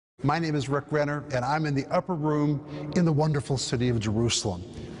My name is Rick Renner, and I'm in the upper room in the wonderful city of Jerusalem.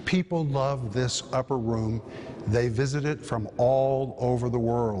 People love this upper room. They visit it from all over the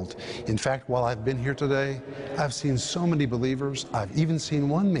world. In fact, while I've been here today, I've seen so many believers. I've even seen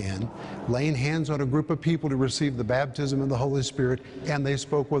one man laying hands on a group of people to receive the baptism of the Holy Spirit, and they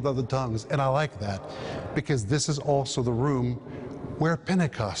spoke with other tongues. And I like that, because this is also the room where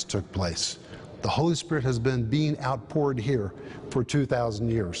Pentecost took place. The Holy Spirit has been being outpoured here for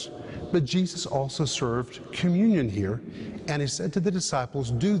 2,000 years. But Jesus also served communion here, and he said to the disciples,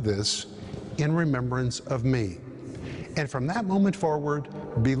 "Do this in remembrance of me." And from that moment forward,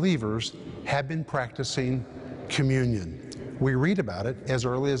 believers have been practicing communion. We read about it as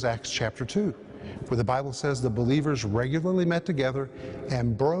early as Acts chapter 2, where the Bible says the believers regularly met together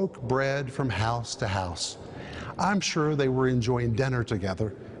and broke bread from house to house. I'm sure they were enjoying dinner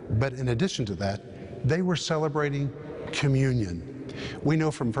together, but in addition to that, they were celebrating communion. We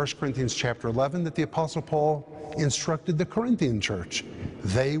know from 1 Corinthians chapter 11 that the Apostle Paul instructed the Corinthian church.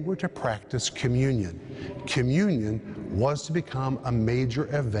 They were to practice communion. Communion was to become a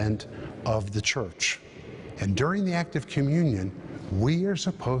major event of the church. And during the act of communion, we are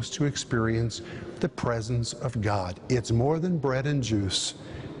supposed to experience the presence of God. It's more than bread and juice.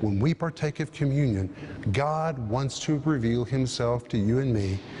 When we partake of communion, God wants to reveal himself to you and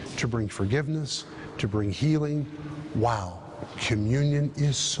me, to bring forgiveness, to bring healing. Wow, communion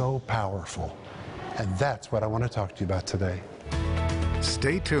is so powerful. And that's what I want to talk to you about today.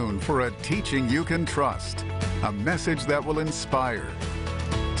 Stay tuned for a teaching you can trust, a message that will inspire,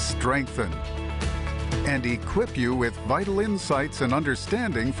 strengthen, and equip you with vital insights and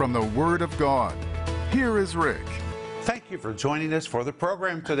understanding from the Word of God. Here is Rick. Thank you for joining us for the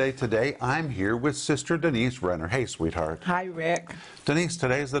program today. Today, I'm here with Sister Denise Renner. Hey, sweetheart. Hi, Rick. Denise,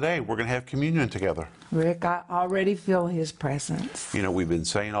 today's the day. We're going to have communion together. Rick, I already feel his presence. You know, we've been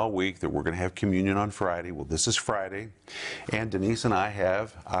saying all week that we're going to have communion on Friday. Well, this is Friday, and Denise and I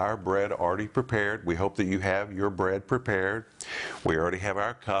have our bread already prepared. We hope that you have your bread prepared. We already have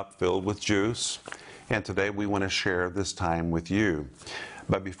our cup filled with juice, and today we want to share this time with you.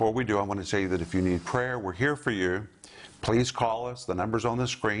 But before we do, I want to tell you that if you need prayer, we're here for you. Please call us, the number's on the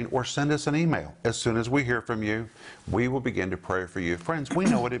screen, or send us an email. As soon as we hear from you, we will begin to pray for you. Friends, we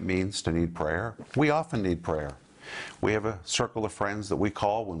know what it means to need prayer. We often need prayer. We have a circle of friends that we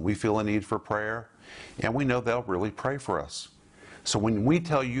call when we feel a need for prayer, and we know they'll really pray for us. So when we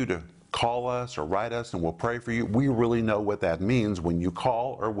tell you to call us or write us and we'll pray for you, we really know what that means when you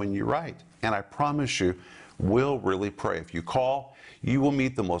call or when you write. And I promise you, we'll really pray. If you call, you will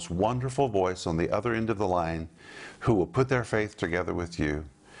meet the most wonderful voice on the other end of the line who will put their faith together with you.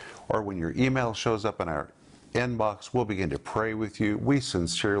 Or when your email shows up in our inbox, we'll begin to pray with you. We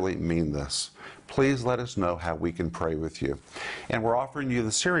sincerely mean this. Please let us know how we can pray with you. And we're offering you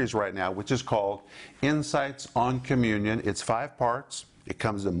the series right now, which is called Insights on Communion. It's 5 parts. It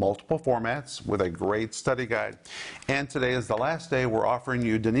comes in multiple formats with a great study guide. And today is the last day. We're offering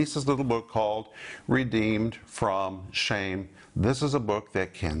you Denise's little book called Redeemed from Shame. This is a book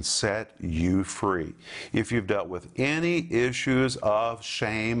that can set you free. If you've dealt with any issues of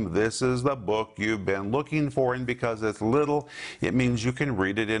shame, this is the book you've been looking for. And because it's little, it means you can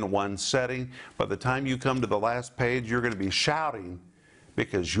read it in one setting. By the time you come to the last page, you're going to be shouting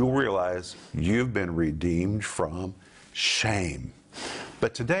because you'll realize you've been redeemed from shame.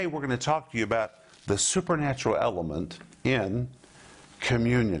 But today we're going to talk to you about the supernatural element in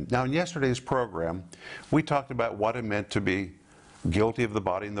communion. Now, in yesterday's program, we talked about what it meant to be guilty of the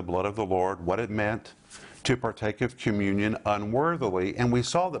body and the blood of the Lord, what it meant to partake of communion unworthily. And we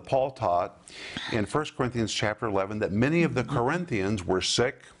saw that Paul taught in 1 Corinthians chapter 11 that many of the Corinthians were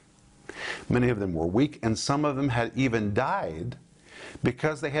sick, many of them were weak, and some of them had even died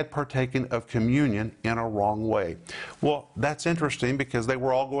because they had partaken of communion in a wrong way. Well, that's interesting because they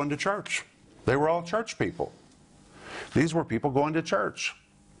were all going to church. They were all church people. These were people going to church.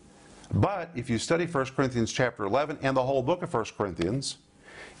 But if you study 1 Corinthians chapter 11 and the whole book of 1 Corinthians,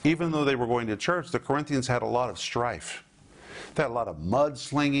 even though they were going to church, the Corinthians had a lot of strife. They had a lot of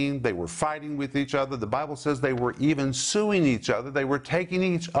mudslinging. They were fighting with each other. The Bible says they were even suing each other. They were taking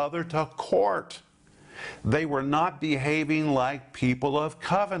each other to court. They were not behaving like people of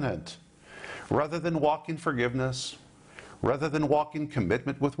covenant. Rather than walk in forgiveness, rather than walk in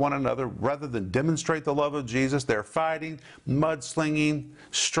commitment with one another, rather than demonstrate the love of Jesus, they're fighting, mudslinging,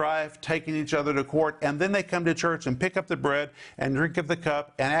 strife, taking each other to court, and then they come to church and pick up the bread and drink of the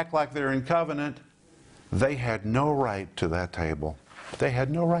cup and act like they're in covenant. They had no right to that table. They had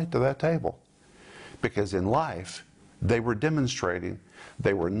no right to that table. Because in life, they were demonstrating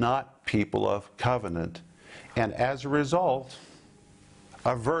they were not people of covenant. And as a result,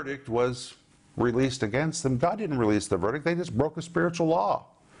 a verdict was released against them. God didn't release the verdict. They just broke a spiritual law.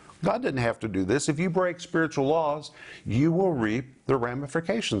 God didn't have to do this. If you break spiritual laws, you will reap the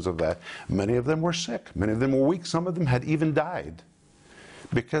ramifications of that. Many of them were sick. Many of them were weak. Some of them had even died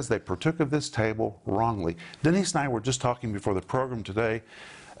because they partook of this table wrongly. Denise and I were just talking before the program today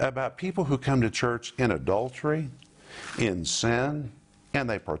about people who come to church in adultery, in sin, and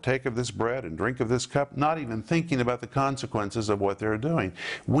they partake of this bread and drink of this cup, not even thinking about the consequences of what they're doing.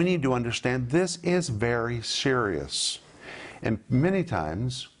 We need to understand this is very serious. And many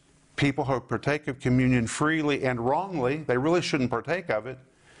times, people who partake of communion freely and wrongly, they really shouldn't partake of it,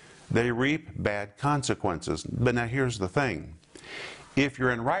 they reap bad consequences. But now here's the thing. If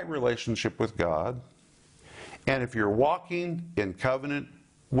you're in right relationship with God, and if you're walking in covenant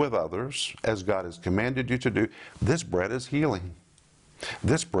with others, as God has commanded you to do, this bread is healing.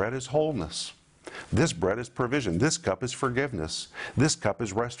 This bread is wholeness. This bread is provision. This cup is forgiveness. This cup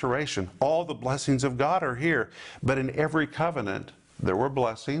is restoration. All the blessings of God are here. But in every covenant, there were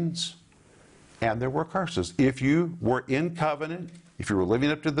blessings and there were curses. If you were in covenant, if you were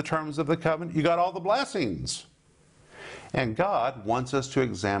living up to the terms of the covenant, you got all the blessings. And God wants us to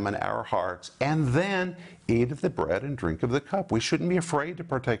examine our hearts and then eat of the bread and drink of the cup. We shouldn't be afraid to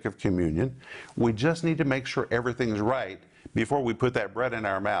partake of communion. We just need to make sure everything's right before we put that bread in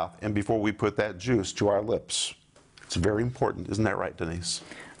our mouth and before we put that juice to our lips. It's very important. Isn't that right, Denise?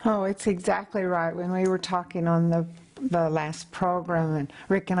 Oh, it's exactly right. When we were talking on the last program, and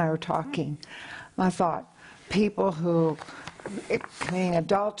Rick and I were talking, I thought people who committing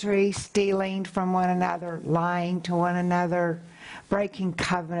adultery, stealing from one another, lying to one another, breaking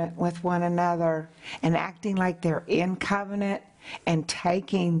covenant with one another, and acting like they're in covenant, and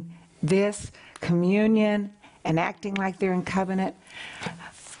taking this communion and acting like they're in covenant,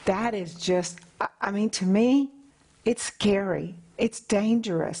 that is just, I mean, to me, it's scary. It's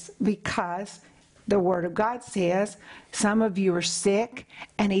dangerous because the Word of God says some of you are sick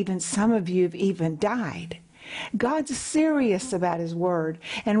and even some of you have even died. God's serious about His Word.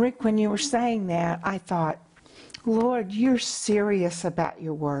 And Rick, when you were saying that, I thought, Lord, you're serious about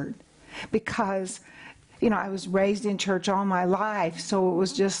your Word. Because, you know, I was raised in church all my life, so it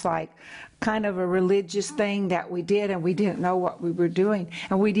was just like kind of a religious thing that we did, and we didn't know what we were doing.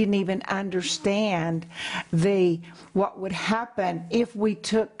 And we didn't even understand what would happen if we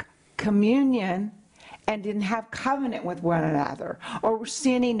took communion and didn't have covenant with one another, or were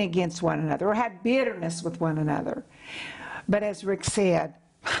sinning against one another, or had bitterness with one another. But as Rick said,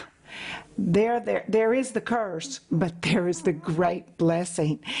 there is the curse, but there is the great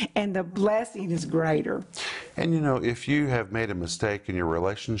blessing, and the blessing is greater. And you know, if you have made a mistake in your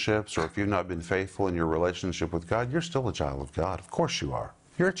relationships, or if you've not been faithful in your relationship with God, you're still a child of God. Of course you are.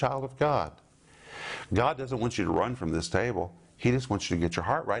 You're a child of God. God doesn't want you to run from this table. He just wants you to get your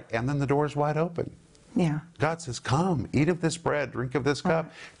heart right, and then the door is wide open. Yeah. God says, come, eat of this bread, drink of this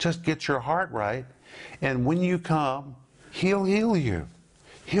cup. Just get your heart right. And when you come, He'll heal you.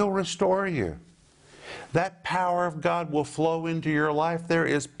 He'll restore you. That power of God will flow into your life. There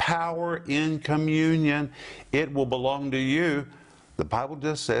is power in communion. It will belong to you. The Bible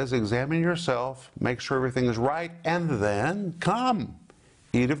just says, examine yourself, make sure everything is right, and then come,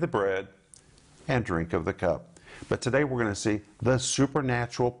 eat of the bread and drink of the cup. But today we're going to see the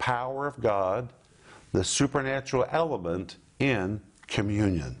supernatural power of God, the supernatural element in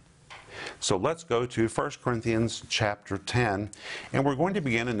communion. So let's go to 1 Corinthians chapter 10, and we're going to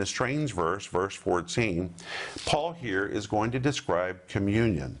begin in a strange verse, verse 14. Paul here is going to describe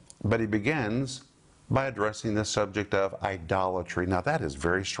communion, but he begins by addressing the subject of idolatry. Now that is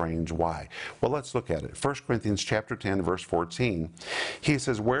very strange. Why? Well, let's look at it. 1 Corinthians chapter 10, verse 14. He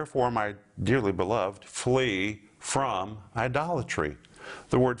says, "Wherefore, my dearly beloved, flee from idolatry."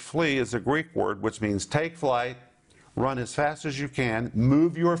 The word flee is a Greek word which means take flight, run as fast as you can,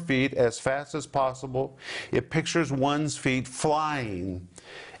 move your feet as fast as possible. It pictures one's feet flying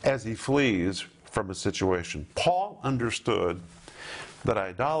as he flees from a situation. Paul understood that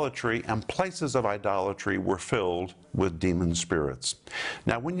idolatry and places of idolatry were filled with demon spirits.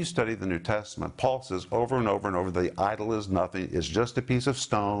 Now, when you study the New Testament, Paul says over and over and over, the idol is nothing. It's just a piece of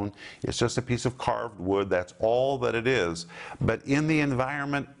stone. It's just a piece of carved wood. That's all that it is. But in the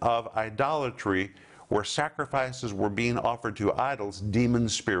environment of idolatry, where sacrifices were being offered to idols, demon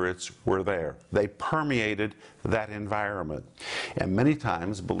spirits were there. They permeated that environment. And many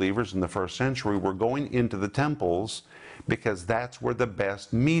times, believers in the first century were going into the temples because that's where the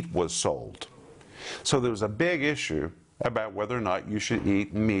best meat was sold. So there was a big issue about whether or not you should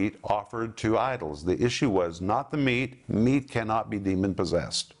eat meat offered to idols. The issue was not the meat. Meat cannot be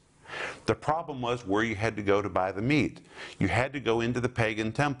demon-possessed. The problem was where you had to go to buy the meat. You had to go into the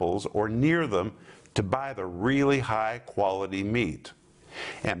pagan temples or near them to buy the really high quality meat.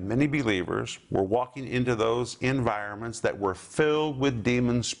 And many believers were walking into those environments that were filled with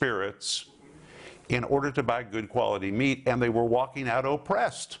demon spirits in order to buy good quality meat, and they were walking out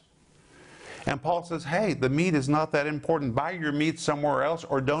oppressed. And Paul says, hey, the meat is not that important. Buy your meat somewhere else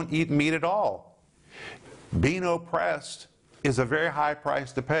or don't eat meat at all. Being oppressed is a very high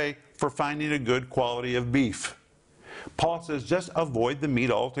price to pay for finding a good quality of beef. Paul says just avoid the meat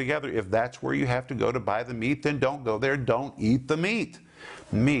altogether. If that's where you have to go to buy the meat, then don't go there. Don't eat the meat.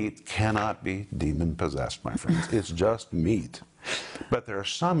 Meat cannot be demon-possessed, my friends. It's just meat. But there are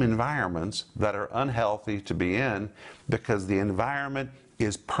some environments that are unhealthy to be in because the environment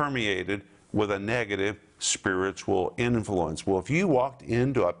is permeated with a negative spiritual influence. Well, if you walked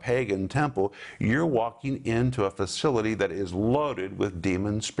into a pagan temple, you're walking into a facility that is loaded with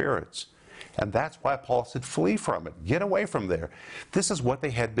demon spirits. And that's why Paul said, flee from it. Get away from there. This is what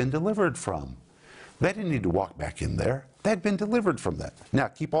they had been delivered from. They didn't need to walk back in there. They had been delivered from that. Now,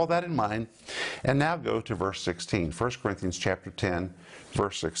 keep all that in mind. And now go to verse 16. 1 Corinthians chapter 10,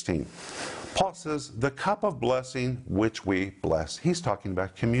 verse 16. Paul says, the cup of blessing which we bless. He's talking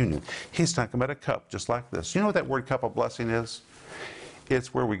about communion. He's talking about a cup just like this. You know what that word cup of blessing is?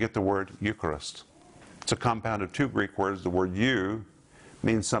 It's where we get the word Eucharist. It's a compound of two Greek words. The word eu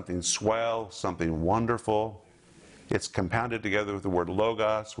means something swell, something wonderful. It's compounded together with the word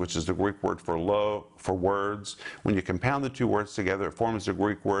logos, which is the Greek word for words. When you compound the two words together, it forms the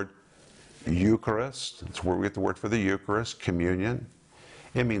Greek word Eucharist. It's where we get the word for the Eucharist, communion.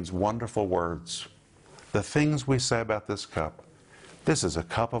 It means wonderful words. The things we say about this cup. This is a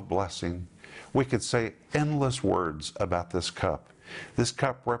cup of blessing. We could say endless words about this cup. This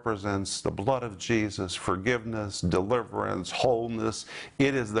cup represents the blood of Jesus, forgiveness, deliverance, wholeness.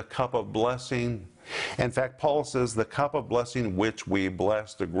 It is the cup of blessing. In fact, Paul says the cup of blessing which we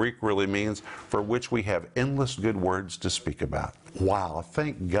bless, the Greek really means for which we have endless good words to speak about. Wow,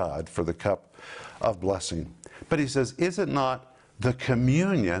 thank God for the cup of blessing. But he says, is it not the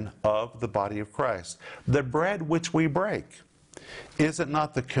communion of the body of Christ? The bread which we break, is it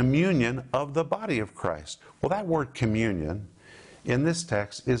not the communion of the body of Christ? Well, that word communion in this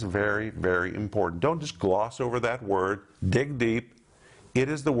text is very, very important. Don't just gloss over that word. Dig deep. It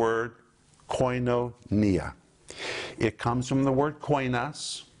is the word koinonia. It comes from the word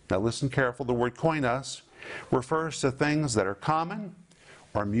koinos. Now listen careful. The word koinos refers to things that are common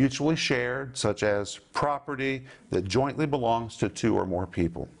or mutually shared, such as property that jointly belongs to two or more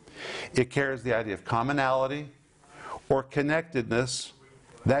people. It carries the idea of commonality or connectedness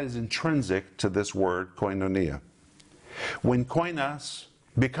that is intrinsic to this word koinonia. When koinos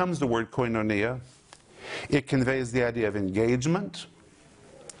becomes the word koinonia, it conveys the idea of engagement,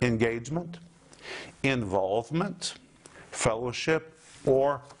 involvement, fellowship,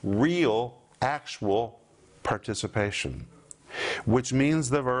 or real, actual participation. Which means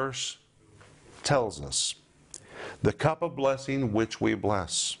the verse tells us, the cup of blessing which we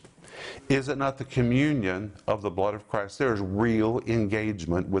bless. Is it not the communion of the blood of Christ? There is real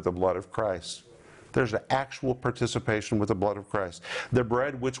engagement with the blood of Christ. There's an actual participation with the blood of Christ. The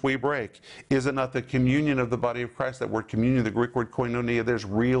bread which we break, is it not the communion of the body of Christ? That word communion, the Greek word koinonia, there's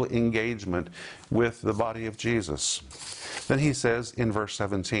real engagement with the body of Jesus. Then he says in verse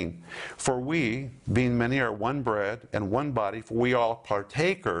 17, for we, being many, are one bread and one body, for we all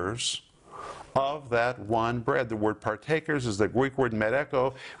partakers of that one bread. The word partakers is the Greek word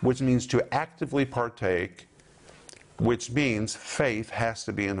mereko, which means to actively partake, which means faith has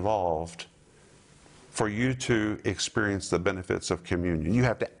to be involved for you to experience the benefits of communion. You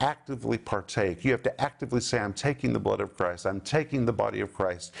have to actively partake. You have to actively say, I'm taking the blood of Christ. I'm taking the body of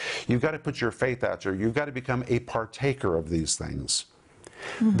Christ. You've got to put your faith out there. You've got to become a partaker of these things.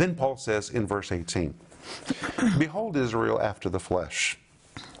 Then Paul says in verse 18, behold Israel after the flesh.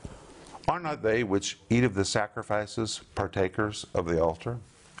 Are not they which eat of the sacrifices partakers of the altar?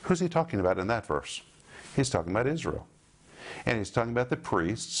 Who's he talking about in that verse? He's talking about Israel. And he's talking about the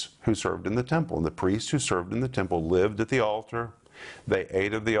priests who served in the temple. And the priests who served in the temple lived at the altar. They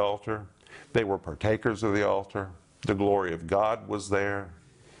ate of the altar. They were partakers of the altar. The glory of God was there.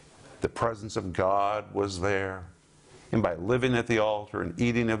 The presence of God was there. And by living at the altar and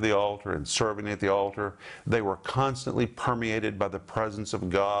eating of the altar and serving at the altar, they were constantly permeated by the presence of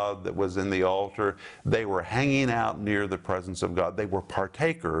God that was in the altar. They were hanging out near the presence of God. They were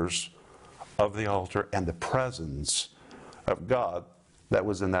partakers of the altar and the presence of God that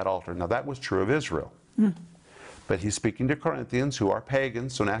was in that altar. Now that was true of Israel. But he's speaking to Corinthians who are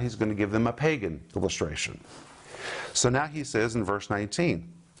pagans, so now he's going to give them a pagan illustration. So now he says in verse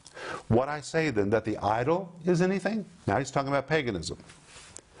 19, What I say then, that the idol is anything? Now he's talking about paganism.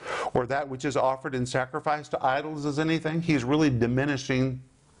 Or that which is offered in sacrifice to idols is anything? He's really diminishing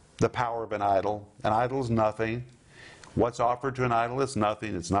the power of an idol. An idol is nothing. What's offered to an idol is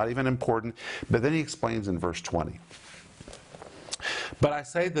nothing. It's not even important. But then he explains in verse 20. But I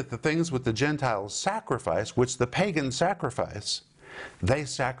say that the things which the Gentiles sacrifice, which the pagans sacrifice, they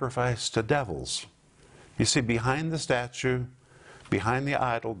sacrifice to devils. You see, behind the statue, behind the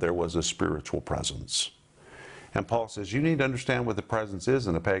idol, there was a spiritual presence. And Paul says, you need to understand what the presence is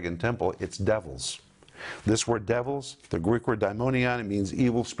in a pagan temple. It's devils. This word devils, the Greek word daimonion, it means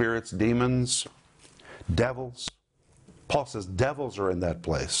evil spirits, demons, devils. Paul says devils are in that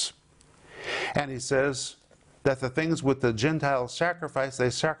place. And he says that the things with the Gentiles sacrifice, they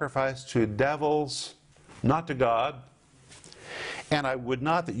sacrifice to devils, not to God. And I would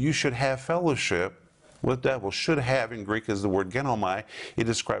not that you should have fellowship with devils. Should have in Greek is the word genomai. It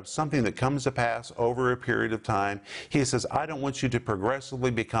describes something that comes to pass over a period of time. He says, I don't want you to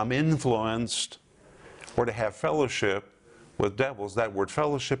progressively become influenced or to have fellowship with devils. That word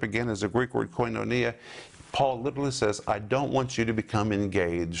fellowship, again, is the Greek word koinonia. Paul literally says, I don't want you to become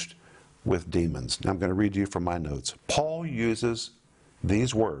engaged with demons. Now I'm going to read you from my notes. Paul uses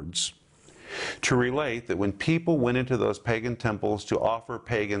these words to relate that when people went into those pagan temples to offer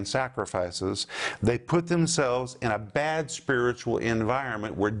pagan sacrifices, they put themselves in a bad spiritual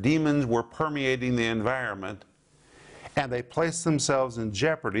environment where demons were permeating the environment, and they placed themselves in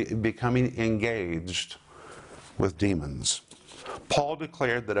jeopardy of becoming engaged with demons. Paul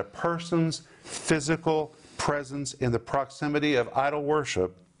declared that a person's physical presence in the proximity of idol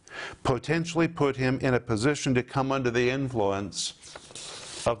worship potentially put him in a position to come under the influence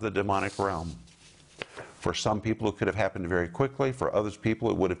of the demonic realm. For some people it could have happened very quickly. For other people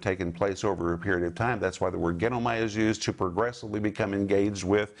it would have taken place over a period of time. That's why the word genomai is used, to progressively become engaged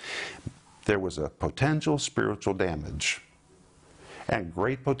with. There was a potential spiritual damage and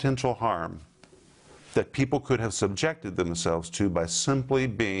great potential harm that people could have subjected themselves to by simply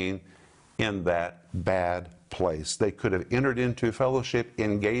being in that bad place. They could have entered into fellowship,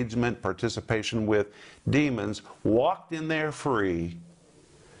 engagement, participation with demons, walked in there free,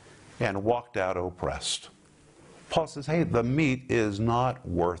 and walked out oppressed. Paul says, hey, the meat is not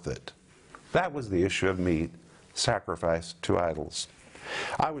worth it. That was the issue of meat, sacrificed to idols.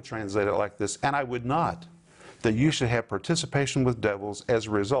 I would translate it like this, and I would not that you should have participation with devils as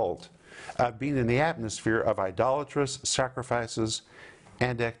a result of being in the atmosphere of idolatrous sacrifices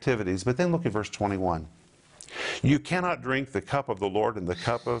and activities. But then look at verse 21. You cannot drink the cup of the Lord and the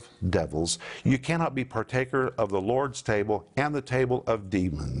cup of devils. You cannot be partaker of the Lord's table and the table of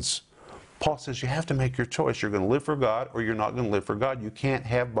demons. Paul says you have to make your choice. You're going to live for God or you're not going to live for God. You can't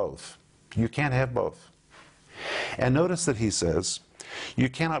have both. You can't have both. And notice that he says, you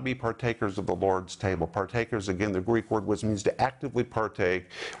cannot be partakers of the Lord's table. Partakers, again, the Greek word, which means to actively partake,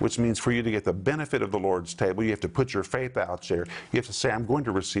 which means for you to get the benefit of the Lord's table, you have to put your faith out there. You have to say, I'm going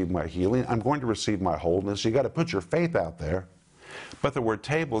to receive my healing. I'm going to receive my wholeness. You got to put your faith out there. But the word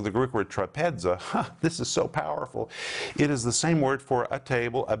table, the Greek word trapeza, this is so powerful. It is the same word for a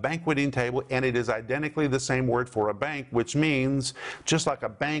table, a banqueting table, and it is identically the same word for a bank, which means just like a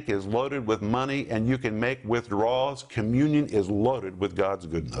bank is loaded with money and you can make withdrawals, communion is loaded with God's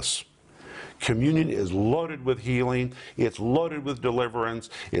goodness. Communion is loaded with healing. It's loaded with deliverance.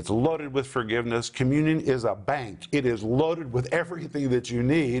 It's loaded with forgiveness. Communion is a bank. It is loaded with everything that you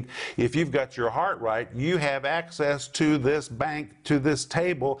need. If you've got your heart right, you have access to this bank, to this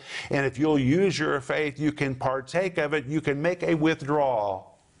table, and if you'll use your faith, you can partake of it. You can make a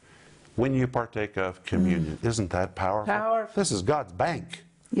withdrawal when you partake of communion. Isn't that powerful? Powerful. This is God's bank.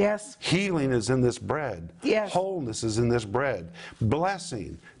 Yes. Healing is in this bread. Yes. Wholeness is in this bread.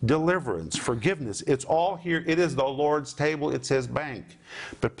 Blessing, deliverance, forgiveness. It's all here. It is the Lord's table. It's His bank.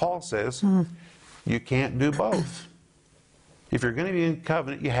 But Paul says, you can't do both. If you're going to be in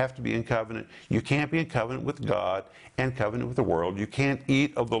covenant, you have to be in covenant. You can't be in covenant with God and covenant with the world. You can't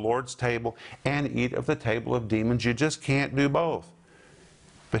eat of the Lord's table and eat of the table of demons. You just can't do both.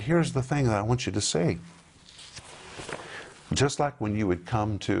 But here's the thing that I want you to see. Just like when you would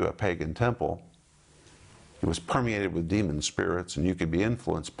come to a pagan temple, it was permeated with demon spirits and you could be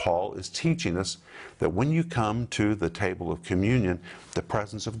influenced. Paul is teaching us that when you come to the table of communion, the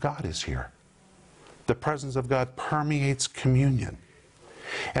presence of God is here. The presence of God permeates communion.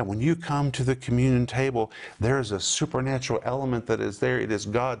 And when you come to the communion table, there is a supernatural element that is there. It is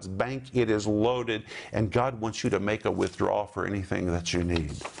God's bank. It is loaded. And God wants you to make a withdrawal for anything that you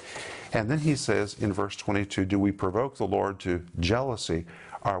need. And then he says in verse 22, do we provoke the Lord to jealousy?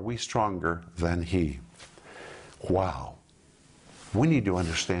 Are we stronger than He? Wow. We need to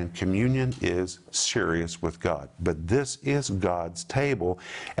understand communion is serious with God. But this is God's table,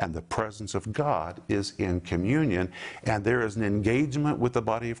 and the presence of God is in communion. And there is an engagement with the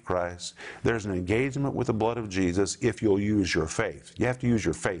body of Christ. There's an engagement with the blood of Jesus if you'll use your faith. You have to use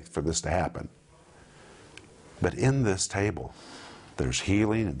your faith for this to happen. But in this table, there's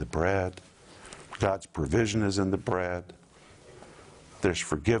healing in the bread. God's provision is in the bread. There's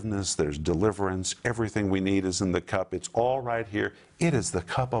forgiveness, there's deliverance, everything we need is in the cup. It's all right here. It is the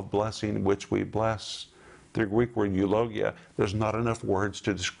cup of blessing which we bless. The Greek word eulogia, there's not enough words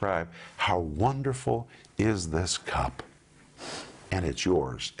to describe how wonderful is this cup. And it's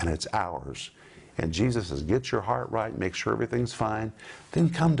yours, and it's ours. And Jesus says, get your heart right, make sure everything's fine.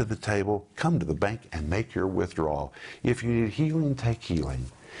 Then come to the table, come to the bank, and make your withdrawal. If you need healing, take healing.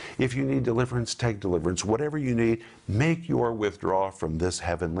 If you need deliverance, take deliverance. Whatever you need, make your withdrawal from this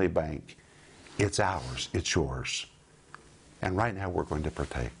heavenly bank. It's ours. It's yours. And right now we're going to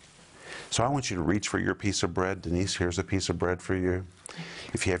partake. So I want you to reach for your piece of bread. Denise, here's a piece of bread for you.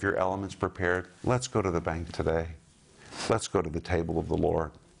 If you have your elements prepared, let's go to the bank today. Let's go to the table of the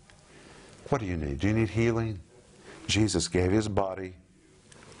Lord. What do you need? Do you need healing? Jesus gave his body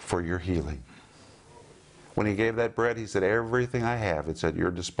for your healing. When he gave that bread, he said, everything I have, it's at your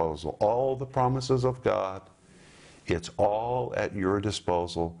disposal. All the promises of God, it's all at your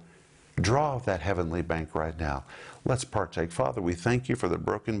disposal. Draw that heavenly bank right now. Let's partake. Father, we thank you for the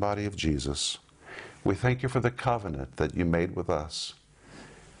broken body of Jesus. We thank you for the covenant that you made with us.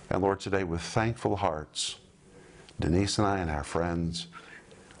 And Lord, today with thankful hearts, Denise and I and our friends,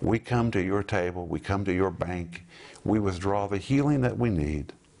 we come to your table, we come to your bank, we withdraw the healing that we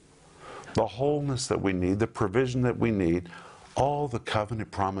need, the wholeness that we need, the provision that we need, all the covenant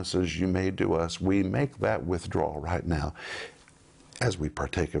promises you made to us. We make that withdrawal right now as we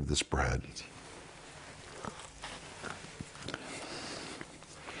partake of this bread.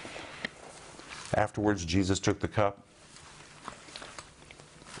 Afterwards, Jesus took the cup.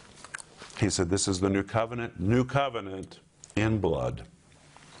 He said, this is the new covenant in blood.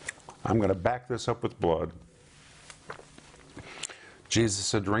 I'm going to back this up with blood. Jesus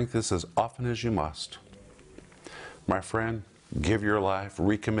said, drink this as often as you must. My friend, give your life,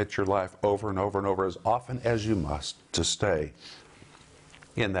 recommit your life over and over and over as often as you must to stay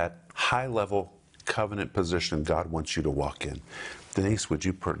in that high-level covenant position God wants you to walk in. Denise, would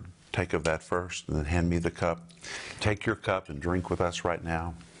you partake of that first and then hand me the cup? Take your cup and drink with us right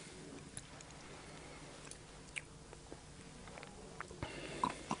now.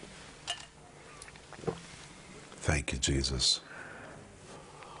 Thank you, Jesus.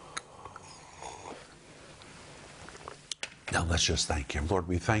 Now let's just thank him. Lord,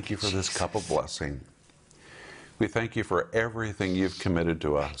 we thank you for this cup of blessing. We thank you for everything you've committed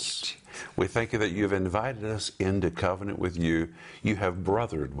to us. We thank you that you've invited us into covenant with you. You have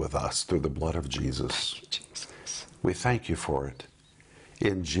brothered with us through the blood of Jesus. We thank you for it.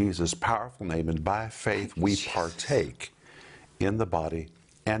 In Jesus' powerful name and by faith, we partake in the body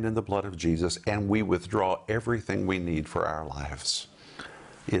and in the blood of Jesus, and we withdraw everything we need for our lives.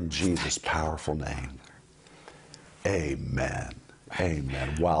 In Jesus' powerful name. Amen.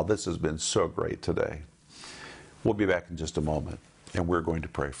 Amen. Wow, this has been so great today. We'll be back in just a moment, and we're going to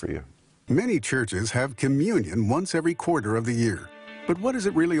pray for you. Many churches have communion once every quarter of the year. But what is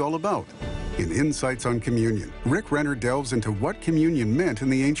it really all about? In Insights on Communion, Rick Renner delves into what communion meant in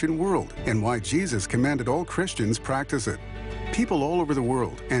the ancient world and why Jesus commanded all Christians practice it. People all over the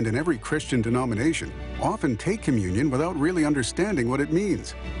world and in every Christian denomination often take communion without really understanding what it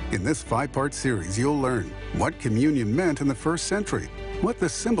means. In this 5-part series, you'll learn what communion meant in the first century, what the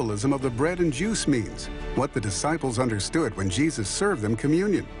symbolism of the bread and juice means, what the disciples understood when Jesus served them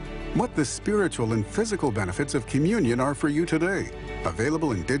communion, what the spiritual and physical benefits of communion are for you today.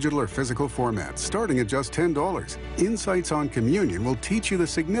 Available in digital or physical formats, starting at just $10. Insights on Communion will teach you the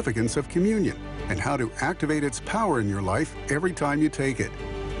significance of communion and how to activate its power in your life every time you take it.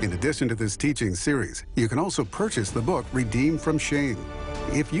 In addition to this teaching series, you can also purchase the book Redeemed from Shame.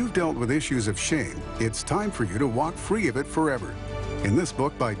 If you've dealt with issues of shame, it's time for you to walk free of it forever. In this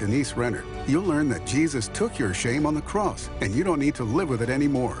book by Denise Renner, you'll learn that Jesus took your shame on the cross and you don't need to live with it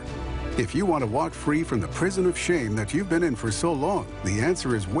anymore. If you want to walk free from the prison of shame that you've been in for so long, the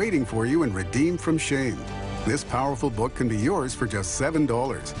answer is waiting for you in Redeemed from Shame. This powerful book can be yours for just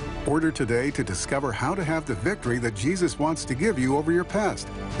 $7. Order today to discover how to have the victory that Jesus wants to give you over your past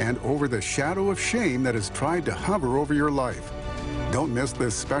and over the shadow of shame that has tried to hover over your life. Don't miss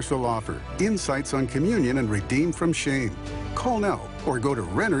this special offer, Insights on Communion and Redeemed from Shame. Call now or go to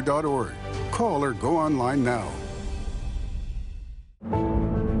Renner.org. Call or go online now.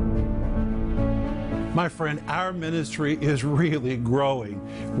 My friend, our ministry is really growing.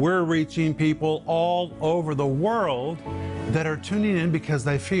 We're reaching people all over the world that are tuning in because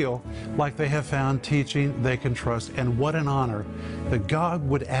they feel like they have found teaching they can trust. And what an honor that God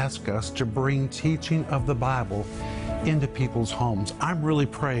would ask us to bring teaching of the Bible into people's homes. I'm really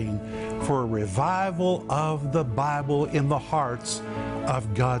praying for a revival of the Bible in the hearts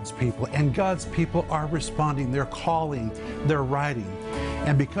of God's people. And God's people are responding. They're calling, they're writing.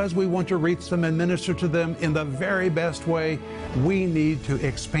 And because we want to reach them and minister to them in the very best way, we need to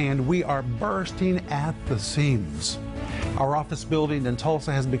expand. We are bursting at the seams. Our office building in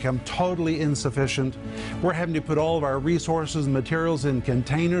Tulsa has become totally insufficient. We're having to put all of our resources and materials in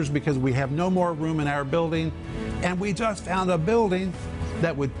containers because we have no more room in our building. And we just found a building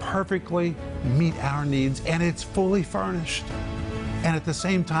that would perfectly meet our needs, and it's fully furnished. And at the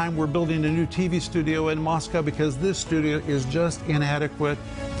same time, we're building a new TV studio in Moscow because this studio is just inadequate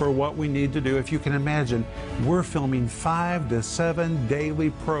for what we need to do. If you can imagine, we're filming 5 to 7 daily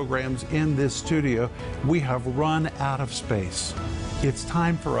programs in this studio. We have run out of space. It's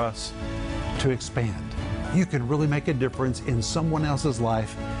time for us to expand. You can really make a difference in someone else's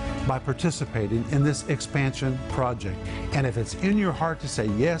life by participating in this expansion project. And if it's in your heart to say,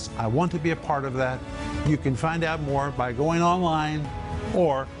 yes, I want to be a part of that, you can find out more by going online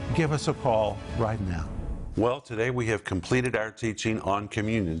or give us a call right now. Well, today we have completed our teaching on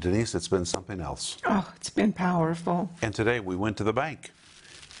communion. Denise, it's been something else. Oh, it's been powerful. And today we went to the bank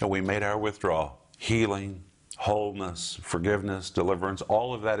and we made our withdrawal. Healing, wholeness, forgiveness, deliverance,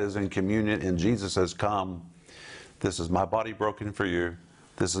 all of that is in communion. And Jesus has come. This is my body broken for you.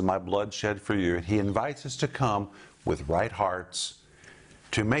 This is my blood shed for you. And He invites us to come with right hearts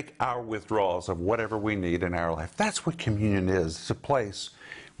to make our withdrawals of whatever we need in our life. That's what communion is. It's a place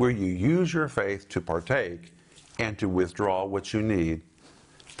where you use your faith to partake and to withdraw what you need.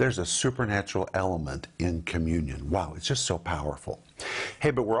 There's a supernatural element in communion. Wow, it's just so powerful.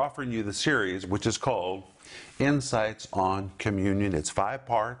 Hey, but we're offering you the series, which is called Insights on Communion. It's 5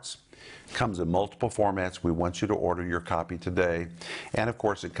 parts. Comes in multiple formats. We want you to order your copy today. And of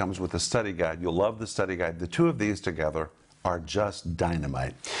course, it comes with a study guide. You'll love the study guide. The 2 of these together are just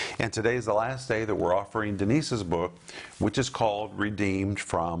dynamite. And today is the last day that we're offering Denise's book, which is called Redeemed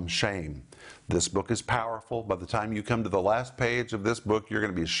from Shame. This book is powerful. By the time you come to the last page of this book, you're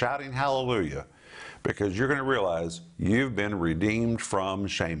going to be shouting hallelujah, because you're going to realize you've been redeemed from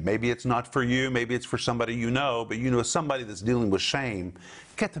shame. Maybe it's not for you, maybe it's for somebody you know, but you know somebody that's dealing with shame.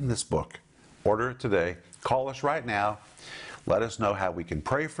 Get them this book. Order it today. Call us right now. Let us know how we can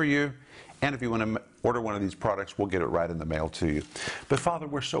pray for you. And if you want to order one of these products, we'll get it right in the mail to you. But Father,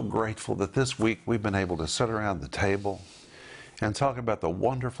 we're so grateful that this week we've been able to sit around the table and talk about the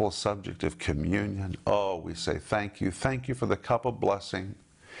wonderful subject of communion. Oh, we say thank you. Thank you for the cup of blessing.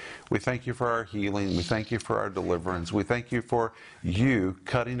 We thank you for our healing. We thank you for our deliverance. We thank you for you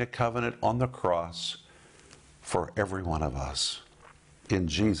cutting a covenant on the cross for every one of us. In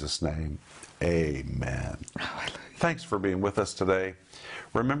Jesus' name, amen. Thanks for being with us today.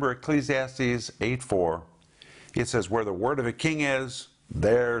 Remember Ecclesiastes 8:4. It says, where the word of a king is,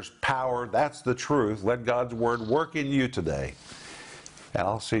 there's power. That's the truth. Let God's word work in you today. And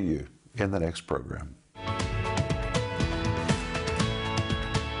I'll see you in the next program.